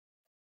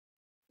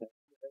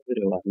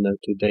everyone.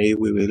 Today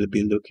we will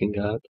be looking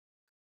at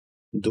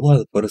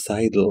Dual Force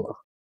Idol,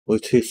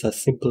 which is a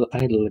simple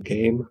idle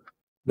game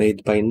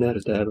made by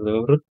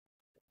NerdError,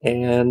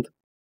 and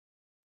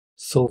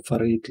so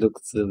far it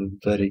looks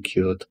very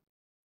cute.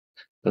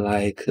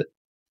 Like,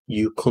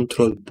 you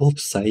control both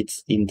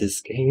sides in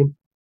this game.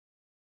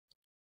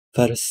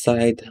 First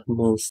side,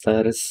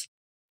 monsters.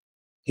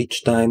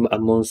 Each time a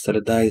monster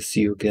dies,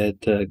 you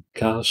get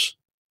cash,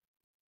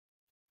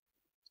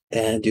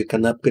 and you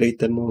can upgrade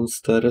the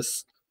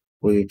monsters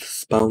with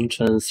spawn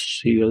chance,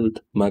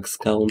 shield, max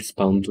count,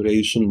 spawn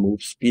duration,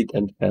 move speed,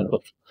 and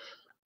health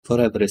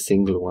for every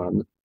single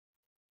one.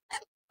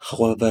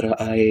 However,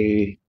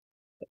 I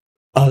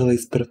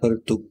always prefer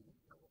to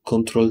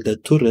control the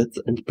turret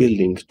and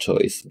building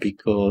choice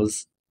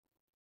because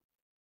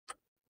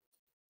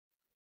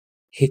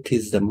it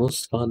is the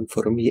most fun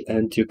for me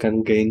and you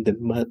can gain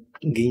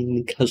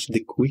cash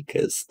the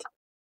quickest.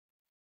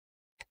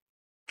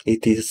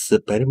 It is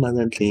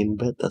permanently in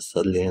beta,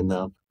 sadly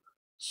enough.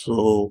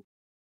 So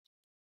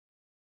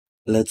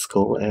let's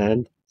go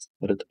and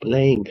start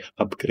playing.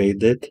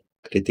 Upgraded,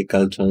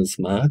 critical chance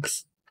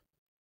max,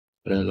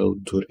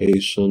 reload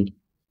duration.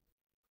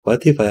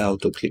 What if I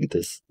auto-click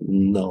this?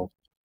 No,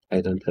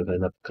 I don't have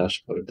enough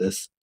cash for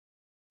this.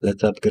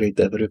 Let's upgrade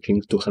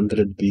everything to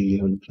 100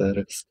 billion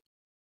first.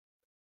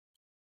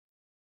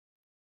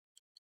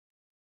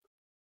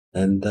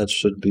 And that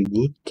should be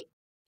good.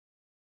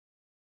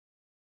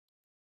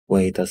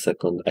 Wait a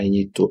second, I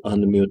need to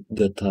unmute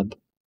the tab.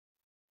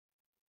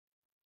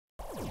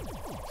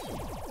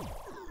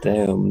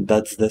 Damn,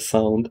 that's the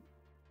sound.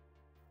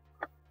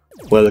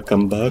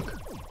 Welcome back.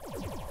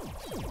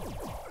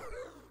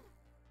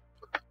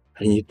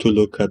 I need to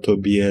look at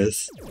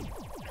OBS.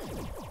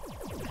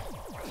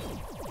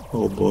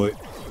 Oh boy.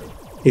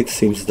 It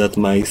seems that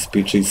my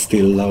speech is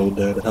still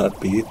louder.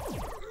 Happy.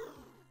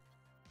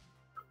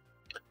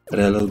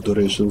 Reload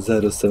duration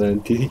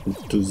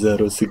 0.70 to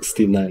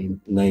 0.69.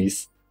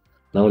 Nice.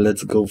 Now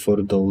let's go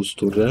for those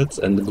turrets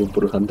and go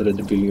for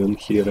 100 billion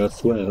here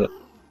as well.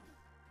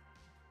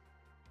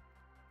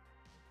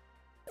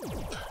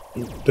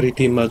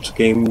 Pretty much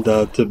game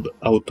that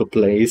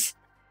auto-plays,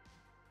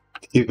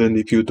 even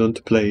if you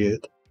don't play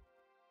it.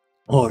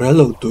 Oh,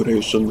 reload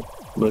duration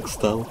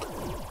maxed out.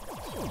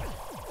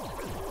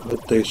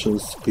 Rotation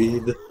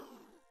speed.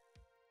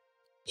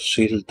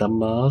 Shield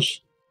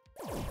damage.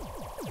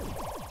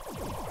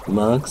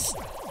 Max.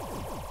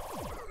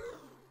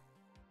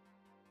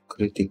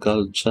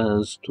 Critical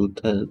chance to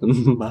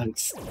 10.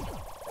 Max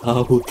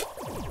out.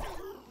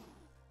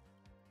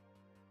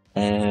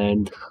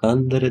 And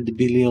 100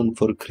 billion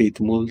for crit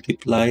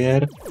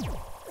multiplier.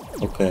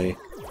 Okay.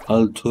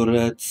 All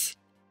turrets.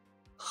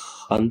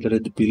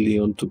 100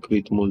 billion to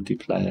crit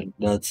multiplier.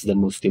 That's the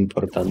most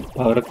important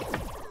part.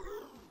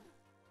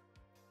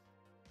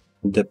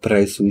 The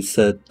price we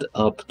set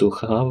up to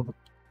have.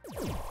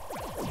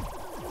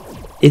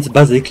 It's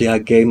basically a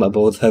game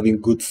about having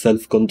good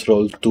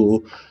self-control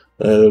to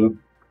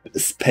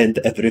spend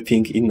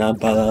everything in a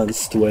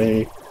balanced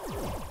way.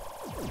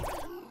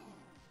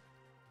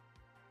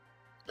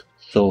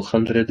 So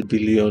 100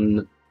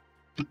 billion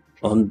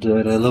on the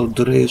reload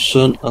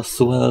duration as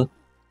well.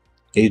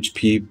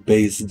 HP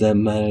base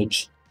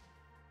damage.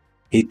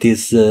 It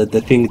is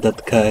the thing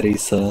that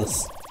carries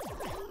us.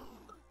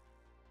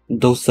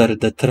 Those are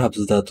the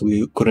traps that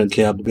we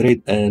currently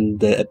upgrade, and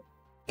the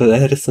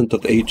percent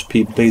of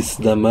HP base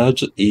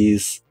damage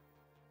is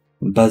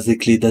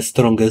basically the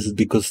strongest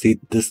because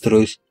it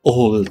destroys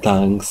all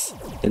tanks,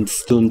 and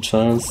stun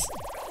chance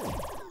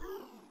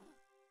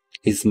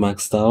is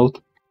maxed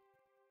out.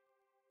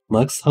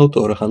 Maxed out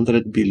or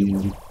 100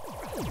 billion?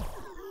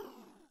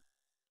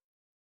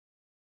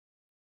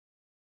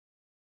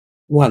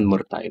 One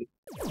more time.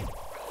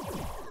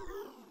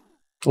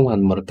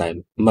 One more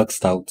time.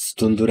 Maxed out.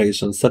 Stun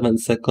duration 7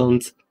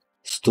 seconds.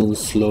 Stun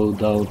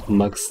slowdown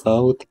maxed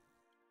out.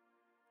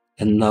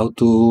 And now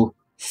to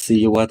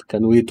see what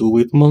can we do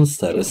with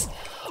monsters.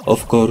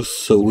 Of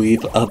course,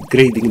 with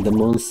upgrading the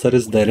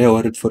monsters, the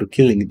reward for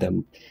killing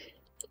them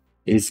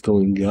is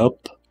going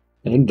up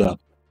and up.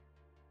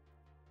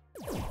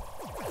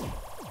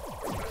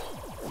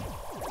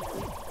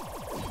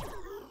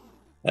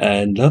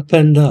 And up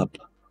and up.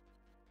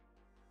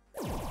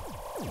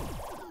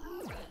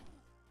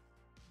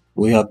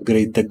 We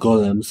upgrade the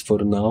golems for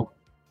now.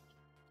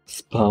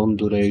 Spawn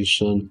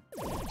duration.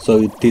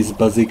 So it is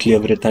basically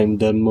every time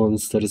the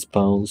monster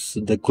spawns,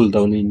 the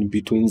cooldown in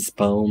between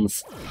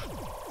spawns.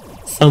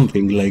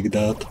 Something like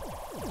that.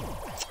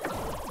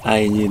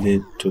 I need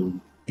it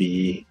to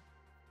be...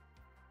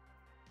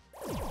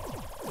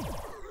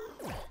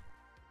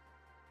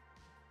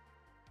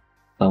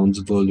 Sounds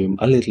volume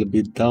a little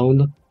bit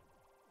down.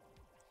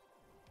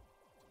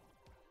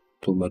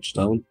 Too much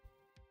down.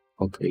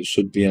 Okay,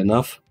 should be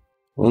enough.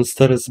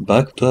 Monsters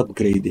back to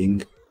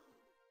upgrading.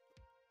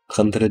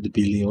 100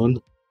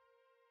 billion.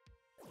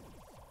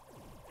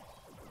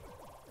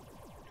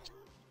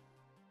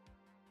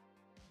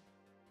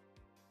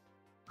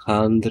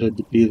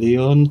 $100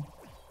 billion.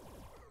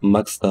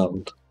 Maxed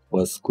out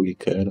was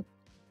quicker.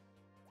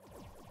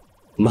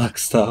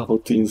 Maxed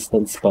out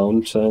instant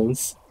spawn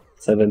chance,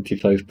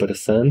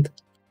 75%.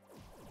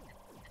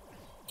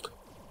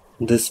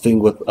 This thing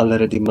was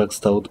already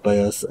maxed out by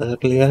us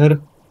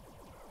earlier.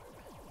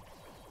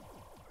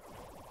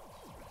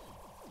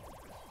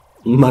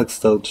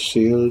 Maxed out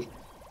shield.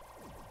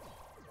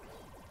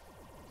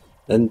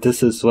 And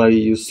this is why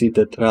you see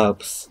the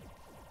traps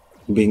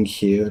being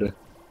here.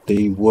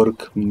 They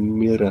work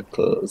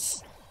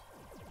miracles.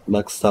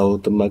 Maxed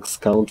out max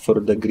count for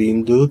the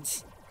green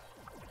dudes.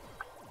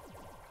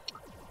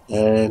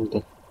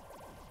 And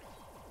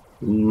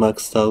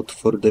maxed out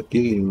for the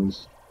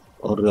billions.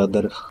 Or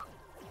rather,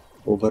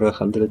 over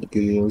 100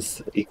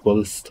 billions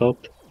equals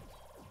stop.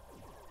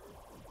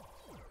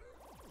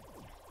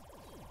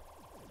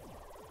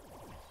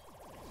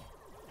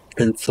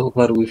 And so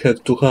far we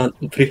have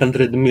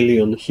 300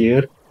 million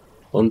here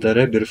on the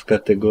rebirth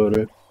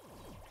category.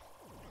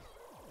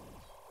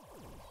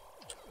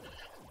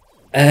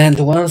 And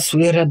once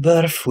we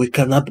rebirth, we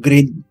can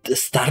upgrade the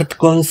start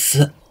coins,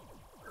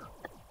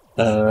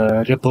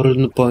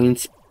 reborn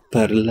points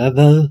per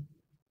level.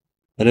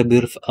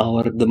 Rebirth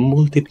hour, the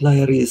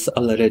multiplier is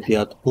already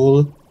at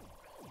full.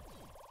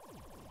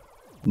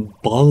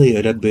 Bali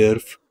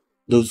rebirth,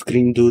 those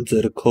green dudes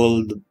are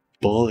called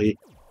Bali.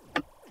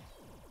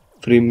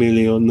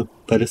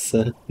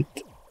 3,000,000%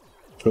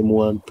 from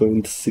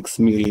 1.6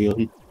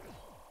 million.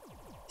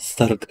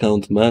 Start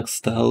count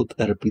maxed out,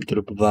 RP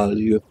drop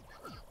value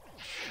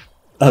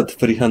at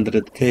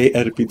 300k,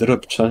 RP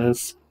drop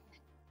chance.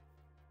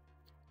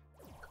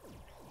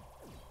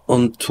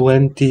 On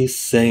 20,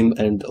 same,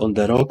 and on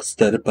the rocks,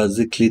 they're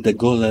basically the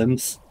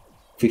golems,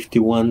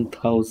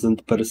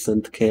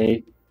 51,000%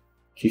 K,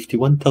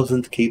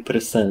 51,000k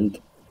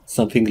percent,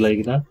 something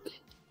like that.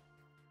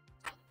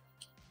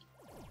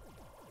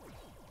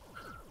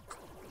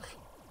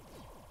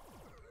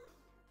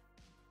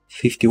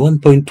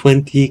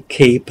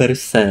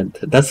 $51.20k%.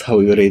 That's how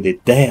you read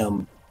it.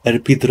 Damn!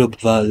 RP drop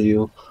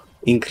value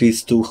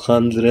increased to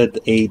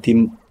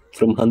 180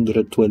 from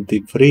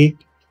 123.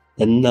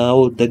 And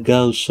now the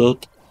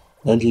gunshot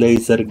and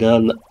laser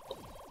gun,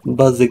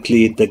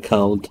 basically the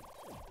count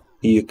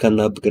you can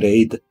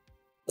upgrade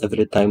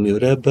every time you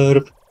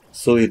rebirth.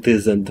 So it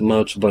isn't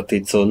much, but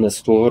it's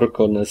honest work,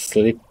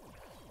 honestly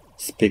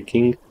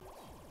speaking.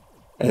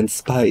 And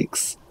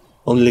spikes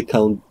only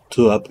count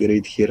to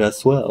upgrade here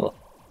as well.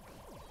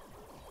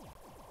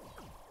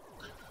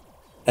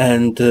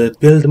 And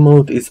build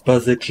mode is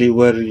basically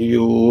where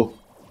you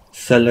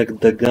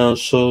select the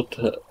gunshot,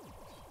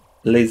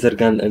 laser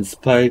gun and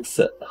spikes,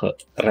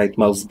 right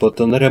mouse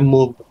button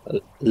remove,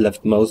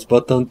 left mouse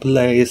button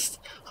place.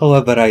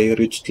 However, I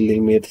reached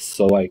limit,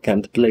 so I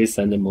can't place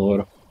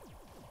anymore.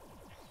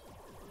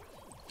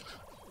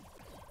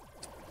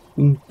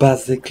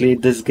 Basically,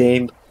 this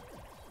game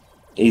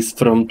is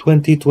from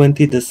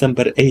 2020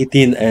 December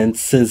 18, and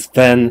since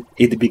then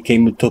it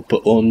became top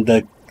on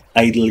the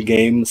idle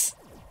games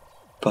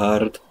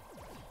part.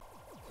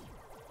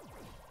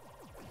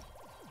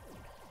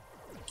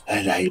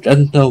 And I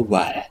don't know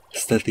why.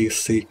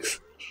 Statistics.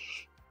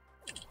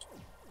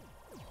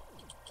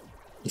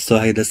 So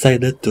I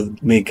decided to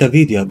make a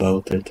video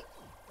about it.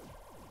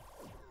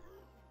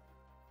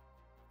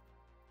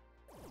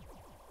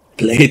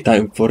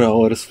 Playtime 4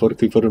 hours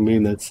 44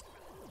 minutes.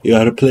 You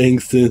are playing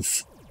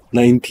since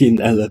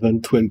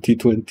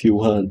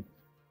 19/11/2021.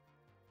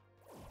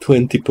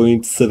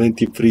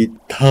 20.73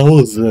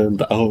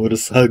 thousand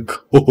hours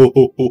ago.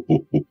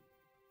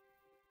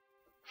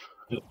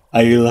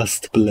 I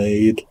last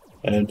played,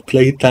 and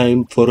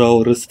playtime 4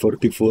 hours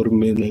 44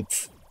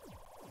 minutes.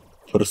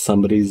 For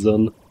some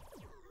reason,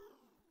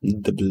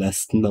 the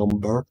blessed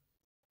number.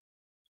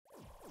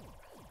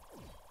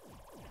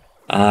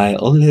 I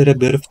only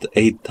rebirthed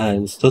 8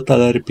 times. Total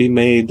RP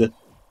made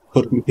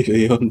 4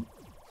 million.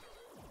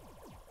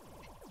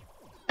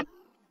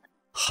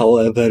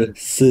 However,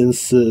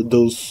 since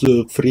those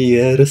 3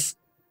 years,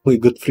 we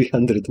got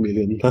 300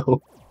 million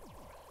now.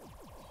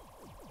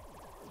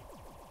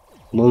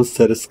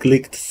 Monsters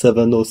clicked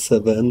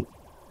 707.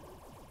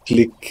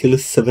 Click kill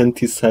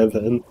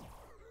 77.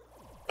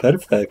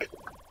 Perfect.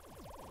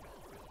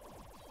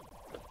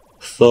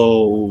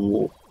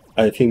 So,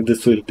 I think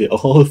this will be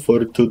all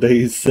for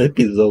today's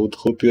episode.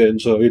 Hope you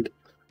enjoyed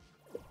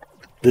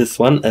this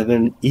one,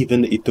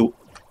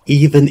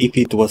 even if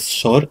it was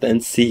short,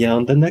 and see you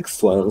on the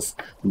next ones.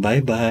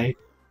 Bye bye.